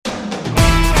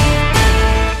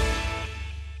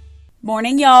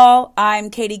Morning, y'all. I'm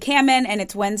Katie Kamen, and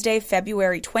it's Wednesday,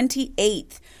 February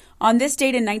 28th. On this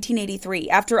date in 1983,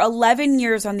 after 11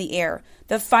 years on the air,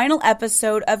 the final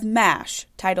episode of MASH,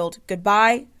 titled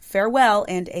Goodbye, Farewell,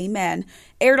 and Amen,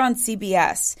 aired on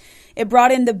CBS. It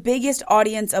brought in the biggest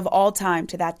audience of all time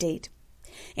to that date.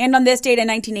 And on this date in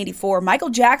 1984, Michael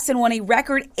Jackson won a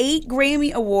record 8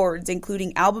 Grammy Awards,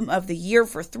 including Album of the Year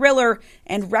for Thriller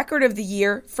and Record of the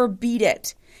Year for Beat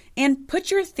It. And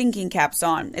put your thinking caps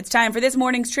on. It's time for this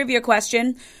morning's trivia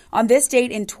question. On this date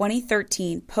in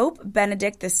 2013, Pope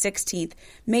Benedict XVI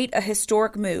made a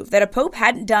historic move that a pope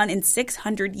hadn't done in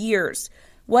 600 years.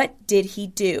 What did he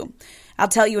do? I'll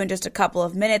tell you in just a couple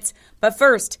of minutes, but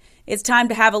first, it's time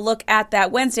to have a look at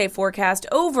that Wednesday forecast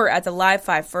over at the Live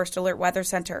 5 First Alert Weather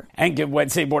Center. And good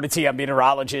Wednesday morning to you. I'm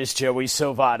meteorologist Joey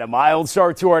Silva. A mild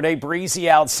start to our day, breezy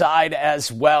outside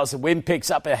as well as the wind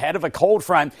picks up ahead of a cold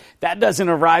front. That doesn't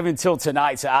arrive until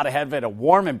tonight, so out ahead of it, a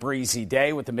warm and breezy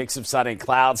day with a mix of sun and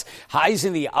clouds. Highs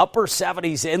in the upper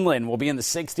 70s inland. We'll be in the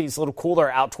 60s, a little cooler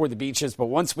out toward the beaches. But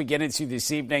once we get into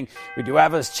this evening, we do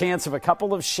have a chance of a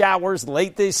couple of showers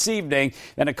late this evening.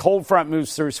 Then a cold front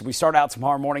moves through, so we start out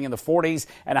tomorrow morning in the 40s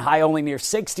and a high only near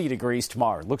 60 degrees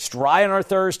tomorrow. Looks dry on our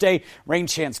Thursday. Rain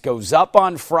chance goes up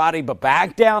on Friday, but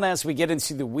back down as we get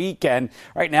into the weekend.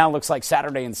 Right now, looks like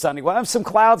Saturday and Sunday. We'll have some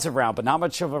clouds around, but not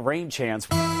much of a rain chance.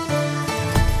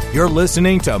 You're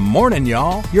listening to Morning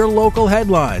Y'all, your local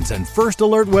headlines and first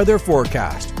alert weather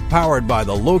forecast, powered by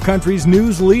the Lowcountry's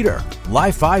news leader,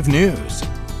 Live 5 News.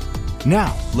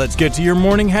 Now, let's get to your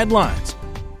morning headlines.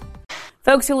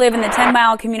 Folks who live in the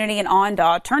 10-mile community in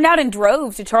Ondaw turned out in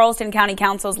droves to Charleston County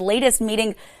Council's latest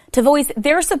meeting to voice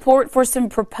their support for some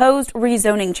proposed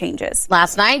rezoning changes.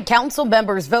 Last night, council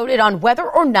members voted on whether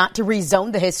or not to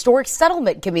rezone the historic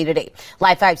settlement community.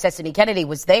 Live 5's Destiny Kennedy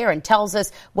was there and tells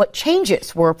us what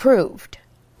changes were approved.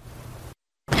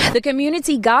 The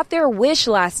community got their wish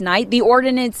last night. The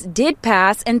ordinance did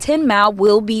pass and 10 Mile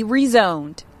will be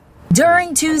rezoned.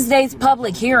 During Tuesday's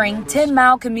public hearing, 10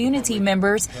 Mile community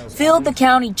members filled the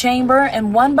county chamber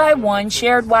and one by one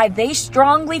shared why they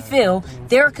strongly feel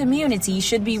their community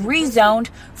should be rezoned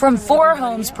from 4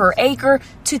 homes per acre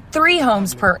to 3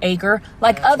 homes per acre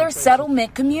like other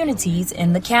settlement communities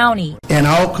in the county. And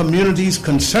our community's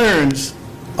concerns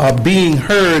are being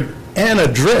heard and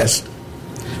addressed.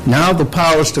 Now the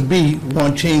powers to be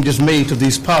want changes made to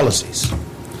these policies.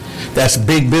 That's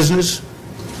big business,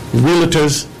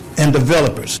 realtors, and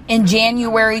developers. In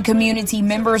January, community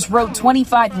members wrote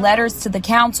 25 letters to the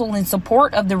council in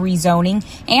support of the rezoning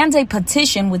and a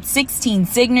petition with 16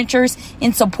 signatures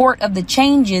in support of the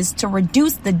changes to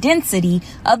reduce the density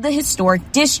of the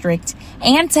historic district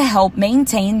and to help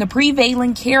maintain the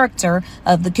prevailing character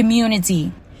of the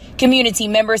community. Community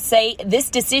members say this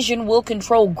decision will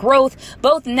control growth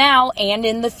both now and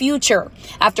in the future.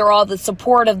 After all the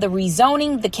support of the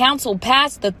rezoning, the council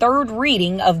passed the third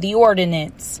reading of the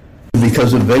ordinance.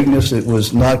 Because of vagueness, it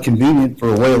was not convenient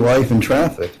for a way of life and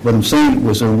traffic. But I'm saying,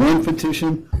 was there one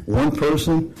petition, one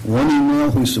person, one email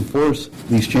who supports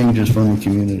these changes from the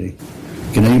community?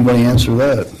 Can anybody answer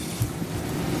that?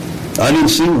 I didn't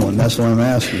see one. That's what I'm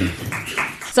asking.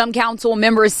 Some council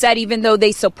members said even though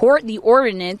they support the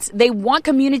ordinance, they want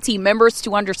community members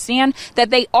to understand that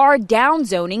they are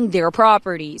downzoning their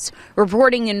properties.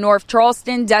 Reporting in North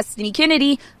Charleston, Destiny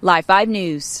Kennedy, Live 5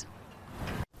 News.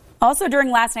 Also during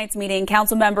last night's meeting,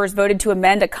 council members voted to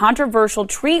amend a controversial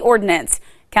tree ordinance.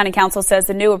 County Council says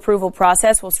the new approval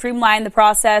process will streamline the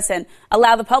process and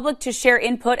allow the public to share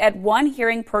input at 1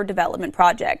 hearing per development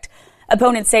project.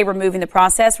 Opponents say removing the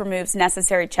process removes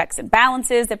necessary checks and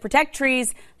balances that protect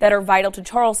trees that are vital to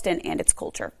Charleston and its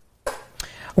culture.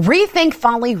 Rethink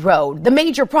Folly Road, the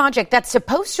major project that's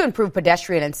supposed to improve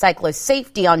pedestrian and cyclist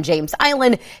safety on James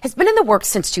Island, has been in the works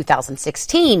since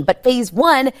 2016, but Phase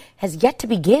 1 has yet to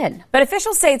begin. But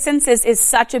officials say since this is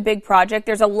such a big project,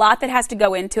 there's a lot that has to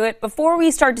go into it before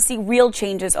we start to see real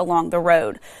changes along the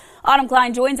road. Autumn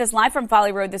Klein joins us live from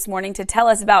Folly Road this morning to tell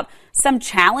us about some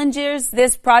challenges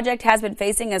this project has been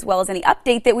facing, as well as any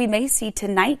update that we may see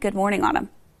tonight. Good morning, Autumn.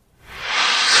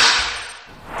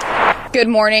 Good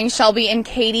morning, Shelby and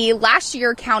Katie. Last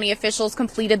year, county officials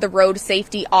completed the road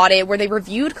safety audit where they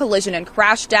reviewed collision and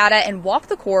crash data and walked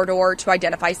the corridor to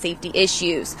identify safety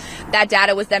issues. That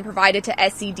data was then provided to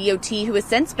SCDOT, who has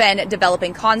since been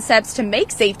developing concepts to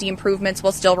make safety improvements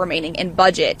while still remaining in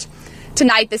budget.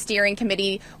 Tonight, the steering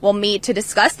committee will meet to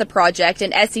discuss the project,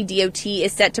 and SCDOT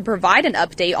is set to provide an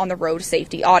update on the road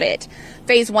safety audit.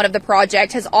 Phase 1 of the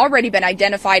project has already been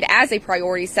identified as a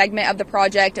priority segment of the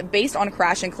project based on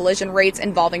crash and collision rates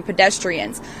involving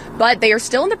pedestrians, but they are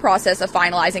still in the process of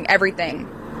finalizing everything.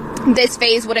 This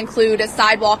phase would include a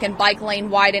sidewalk and bike lane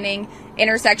widening,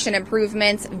 intersection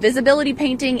improvements, visibility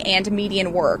painting, and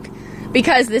median work.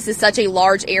 Because this is such a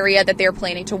large area that they're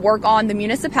planning to work on, the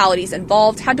municipalities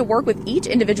involved had to work with each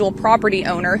individual property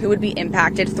owner who would be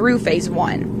impacted through Phase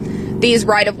 1. These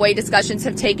right-of-way discussions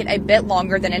have taken a bit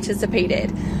longer than anticipated.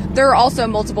 There are also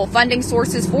multiple funding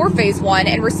sources for Phase 1,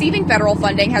 and receiving federal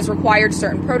funding has required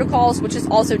certain protocols, which has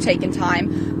also taken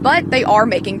time, but they are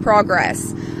making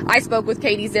progress. I spoke with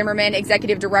Katie Zimmerman,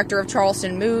 Executive Director of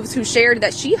Charleston Moves, who shared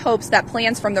that she hopes that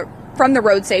plans from the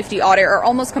road safety audit are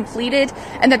almost completed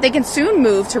and that they can soon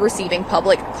move to receiving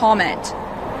public comment.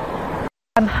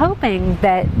 I'm hoping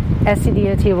that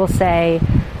SCDOT will say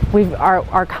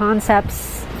our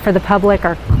concepts for the public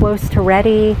are close to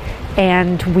ready,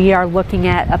 and we are looking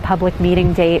at a public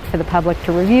meeting date for the public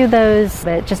to review those,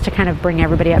 but just to kind of bring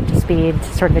everybody up to speed,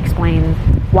 to sort of explain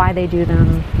why they do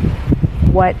them,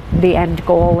 what the end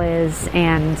goal is,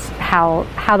 and how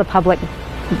the public,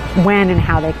 when and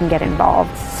how they can get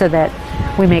involved, so that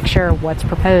we make sure what's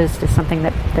proposed is something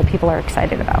that people are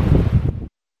excited about.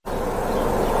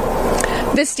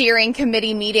 The steering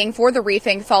committee meeting for the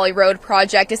Rethink Folly Road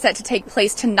project is set to take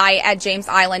place tonight at James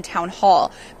Island Town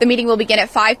Hall. The meeting will begin at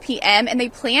 5 p.m. and they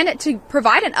plan to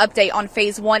provide an update on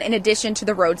Phase 1 in addition to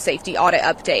the road safety audit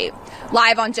update.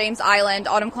 Live on James Island,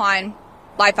 Autumn Klein,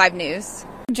 Live 5 News.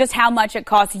 Just how much it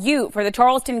costs you for the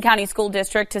Charleston County School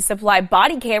District to supply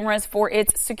body cameras for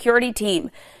its security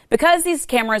team. Because these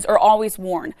cameras are always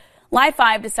worn, Live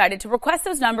 5 decided to request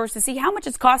those numbers to see how much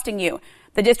it's costing you.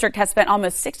 The district has spent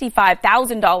almost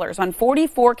 $65,000 on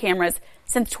 44 cameras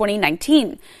since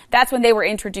 2019. That's when they were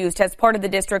introduced as part of the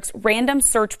district's random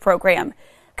search program.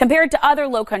 Compared to other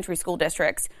Lowcountry school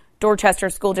districts, Dorchester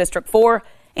School District 4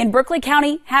 and Berkeley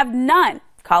County have none.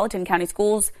 Colleton County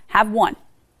schools have one.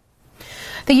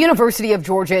 The University of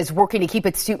Georgia is working to keep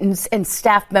its students and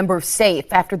staff members safe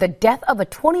after the death of a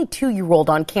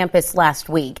 22-year-old on campus last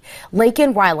week.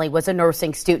 Laken Riley was a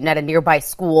nursing student at a nearby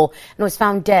school and was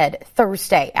found dead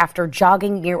Thursday after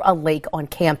jogging near a lake on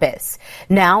campus.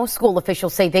 Now, school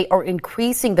officials say they are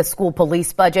increasing the school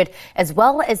police budget as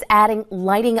well as adding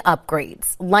lighting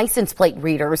upgrades, license plate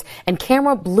readers, and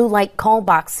camera blue light call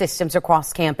box systems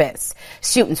across campus.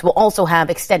 Students will also have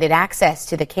extended access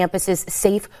to the campus's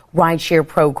safe rideshare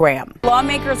program.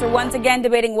 Lawmakers are once again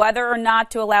debating whether or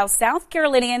not to allow South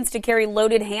Carolinians to carry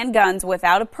loaded handguns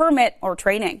without a permit or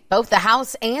training. Both the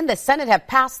House and the Senate have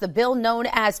passed the bill known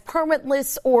as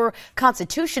permitless or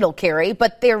constitutional carry,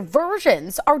 but their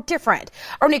versions are different.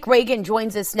 Our Nick Reagan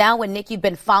joins us now. And Nick, you've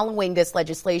been following this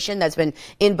legislation that's been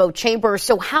in both chambers.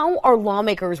 So how are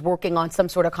lawmakers working on some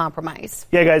sort of compromise?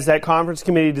 Yeah, guys, that conference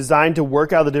committee designed to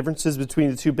work out the differences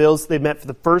between the two bills. They met for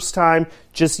the first time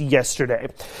just yesterday.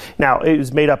 Now, it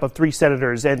was made up of 3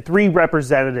 senators and 3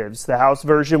 representatives. The House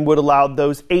version would allow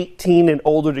those 18 and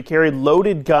older to carry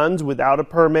loaded guns without a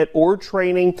permit or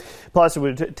training. Plus, it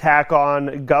would tack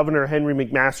on Governor Henry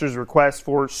McMaster's request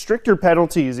for stricter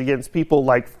penalties against people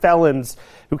like felons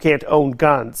who can't own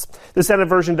guns. The Senate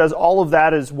version does all of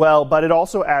that as well, but it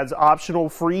also adds optional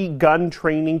free gun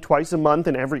training twice a month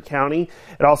in every county.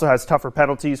 It also has tougher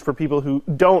penalties for people who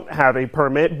don't have a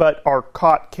permit but are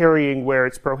caught carrying where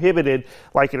it's prohibited,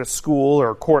 like in a school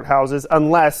or courthouses,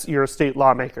 unless you're a state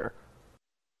lawmaker.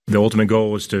 The ultimate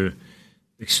goal is to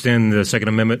extend the Second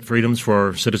Amendment freedoms for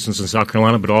our citizens in South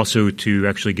Carolina, but also to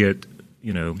actually get,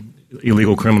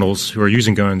 illegal criminals who are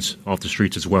using guns off the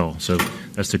streets as well. So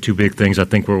that's the 2 big things I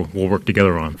think we'll work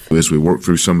together on. As we work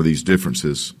through some of these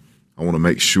differences, I want to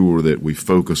make sure that we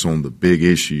focus on the big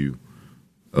issue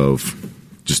of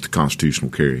just the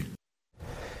constitutional carry.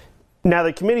 Now,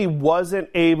 the committee wasn't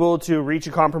able to reach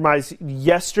a compromise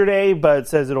yesterday, but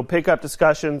says it'll pick up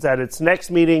discussions at its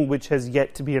next meeting, which has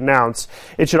yet to be announced.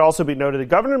 It should also be noted that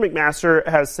Governor McMaster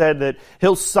has said that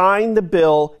he'll sign the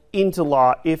bill into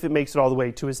law if it makes it all the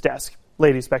way to his desk.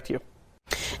 Ladies, back to you.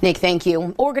 Nick, thank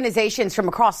you. Organizations from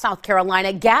across South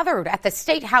Carolina gathered at the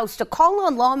State House to call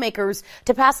on lawmakers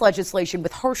to pass legislation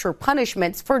with harsher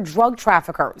punishments for drug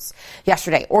traffickers.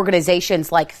 Yesterday,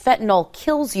 organizations like Fentanyl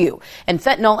Kills You and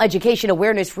Fentanyl Education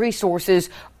Awareness Resources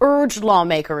urged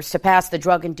lawmakers to pass the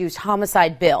drug-induced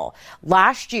homicide bill.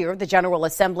 Last year, the General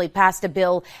Assembly passed a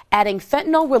bill adding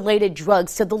fentanyl-related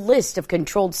drugs to the list of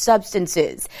controlled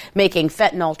substances, making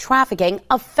fentanyl trafficking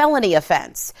a felony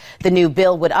offense. The new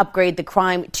bill would upgrade the crime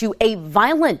to a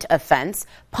violent offense,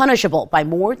 punishable by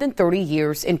more than 30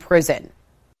 years in prison.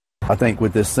 I think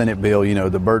with this Senate bill,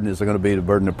 the burden is going to be the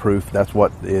burden of proof. That's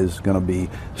what is going to be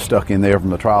stuck in there from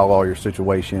the trial lawyer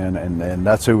situation, and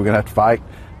that's who we're going to have to fight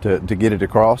to get it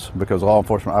across, because law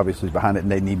enforcement obviously is behind it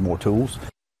and they need more tools.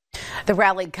 The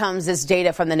rally comes as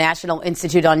data from the National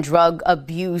Institute on Drug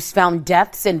Abuse found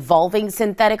deaths involving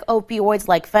synthetic opioids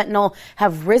like fentanyl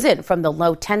have risen from the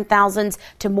low 10,000s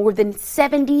to more than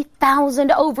 70,000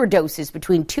 overdoses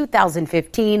between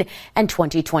 2015 and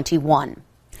 2021.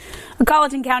 A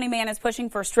Colleton County man is pushing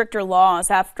for stricter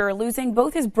laws after losing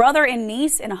both his brother and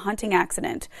niece in a hunting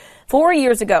accident. 4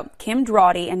 years ago, Kim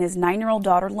Drawdy and his 9-year-old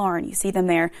daughter Lauren, you see them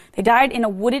there, they died in a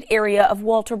wooded area of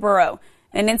Walterboro.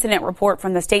 An incident report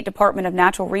from the State Department of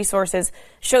Natural Resources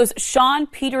shows Sean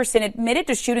Peterson admitted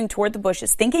to shooting toward the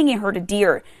bushes, thinking he heard a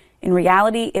deer. In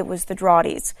reality, it was the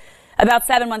Drawdys. About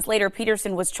 7 months later,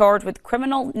 Peterson was charged with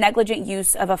criminal negligent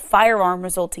use of a firearm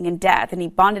resulting in death, and he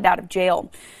bonded out of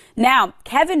jail. Now,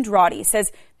 Kevin Drawdy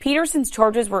says Peterson's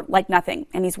charges were like nothing,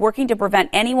 and he's working to prevent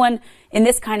anyone in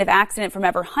this kind of accident from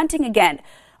ever hunting again,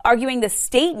 arguing the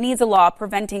state needs a law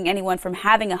preventing anyone from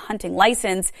having a hunting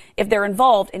license if they're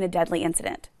involved in a deadly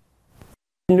incident.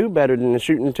 He knew better than to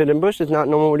shoot into them bushes, not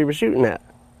knowing what he was shooting at.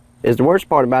 Is the worst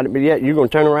part about it, but yet you're going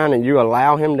to turn around and you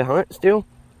allow him to hunt still?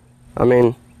 I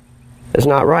mean, it's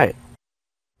not right.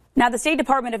 Now, the State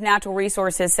Department of Natural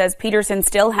Resources says Peterson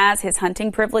still has his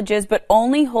hunting privileges, but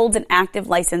only holds an active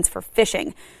license for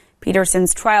fishing.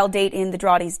 Peterson's trial date in the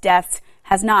Drawdy's deaths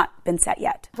has not been set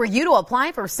yet. For you to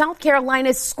apply for South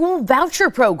Carolina's school voucher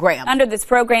program. Under this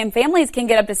program, families can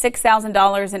get up to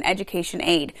 $6,000 in education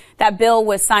aid. That bill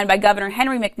was signed by Governor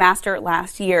Henry McMaster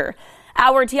last year.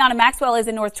 Our Tiana Maxwell is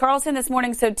in North Charleston this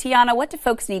morning. So, Tiana, what do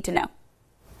folks need to know?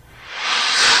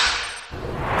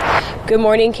 Good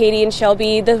morning, Katie and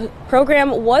Shelby. The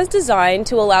program was designed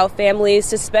to allow families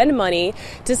to spend money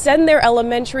to send their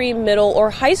elementary, middle, or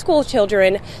high school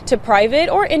children to private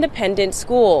or independent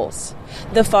schools.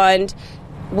 The fund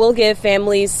will give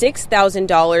families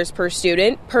 $6,000 per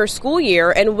student per school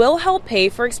year and will help pay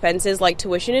for expenses like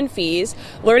tuition and fees,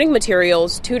 learning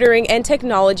materials, tutoring, and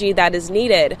technology that is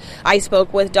needed. I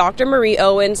spoke with Dr. Marie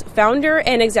Owens, founder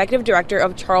and executive director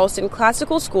of Charleston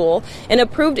Classical School, an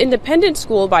approved independent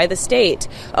school by the state.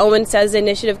 Owens says the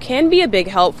initiative can be a big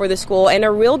help for the school and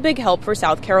a real big help for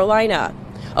South Carolina.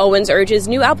 Owens urges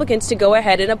new applicants to go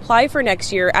ahead and apply for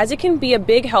next year as it can be a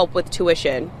big help with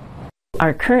tuition.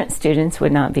 Our current students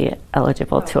would not be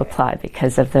eligible to apply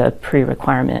because of the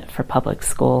pre-requirement for public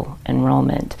school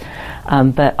enrollment.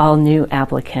 But all new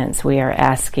applicants, we are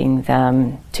asking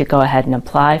them to go ahead and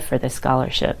apply for the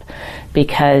scholarship,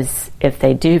 because if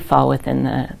they do fall within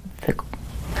the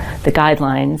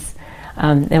guidelines,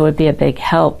 it would be a big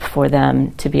help for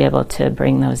them to be able to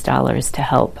bring those dollars to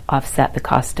help offset the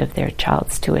cost of their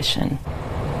child's tuition.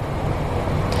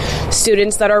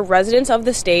 Students that are residents of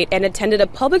the state and attended a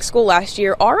public school last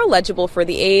year are eligible for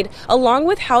the aid, along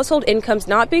with household incomes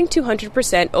not being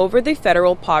 200% over the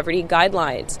federal poverty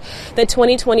guidelines. The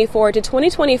 2024 to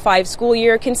 2025 school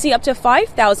year can see up to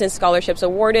 5,000 scholarships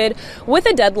awarded, with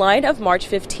a deadline of March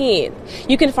 15.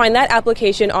 You can find that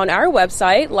application on our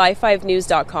website,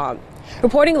 live5news.com.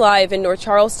 Reporting live in North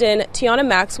Charleston, Tiana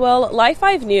Maxwell, Live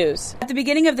 5 News. At the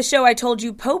beginning of the show, I told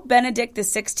you Pope Benedict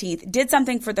XVI did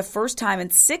something for the first time in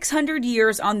 600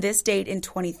 years on this date in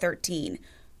 2013.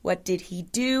 What did he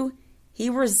do? He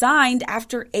resigned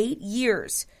after 8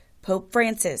 years. Pope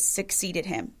Francis succeeded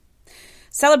him.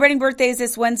 Celebrating birthdays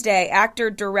this Wednesday, actor,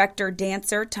 director,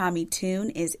 dancer Tommy Tune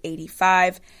is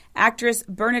 85. Actress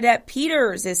Bernadette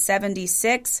Peters is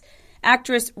 76.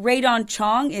 Actress Raydon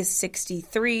Chong is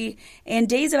 63, and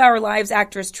Days of Our Lives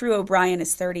actress True O'Brien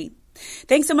is 30.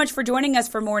 Thanks so much for joining us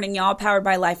for Morning Y'all, powered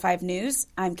by Live 5 News.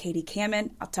 I'm Katie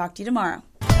Kamen. I'll talk to you tomorrow.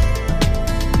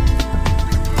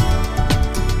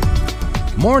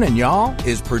 Morning Y'all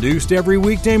is produced every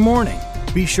weekday morning.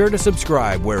 Be sure to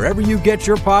subscribe wherever you get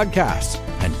your podcasts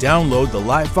and download the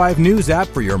Live 5 News app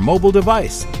for your mobile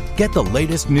device. Get the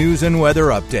latest news and weather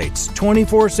updates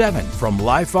 24/7 from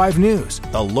Live 5 News,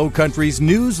 the Lowcountry's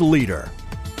news leader.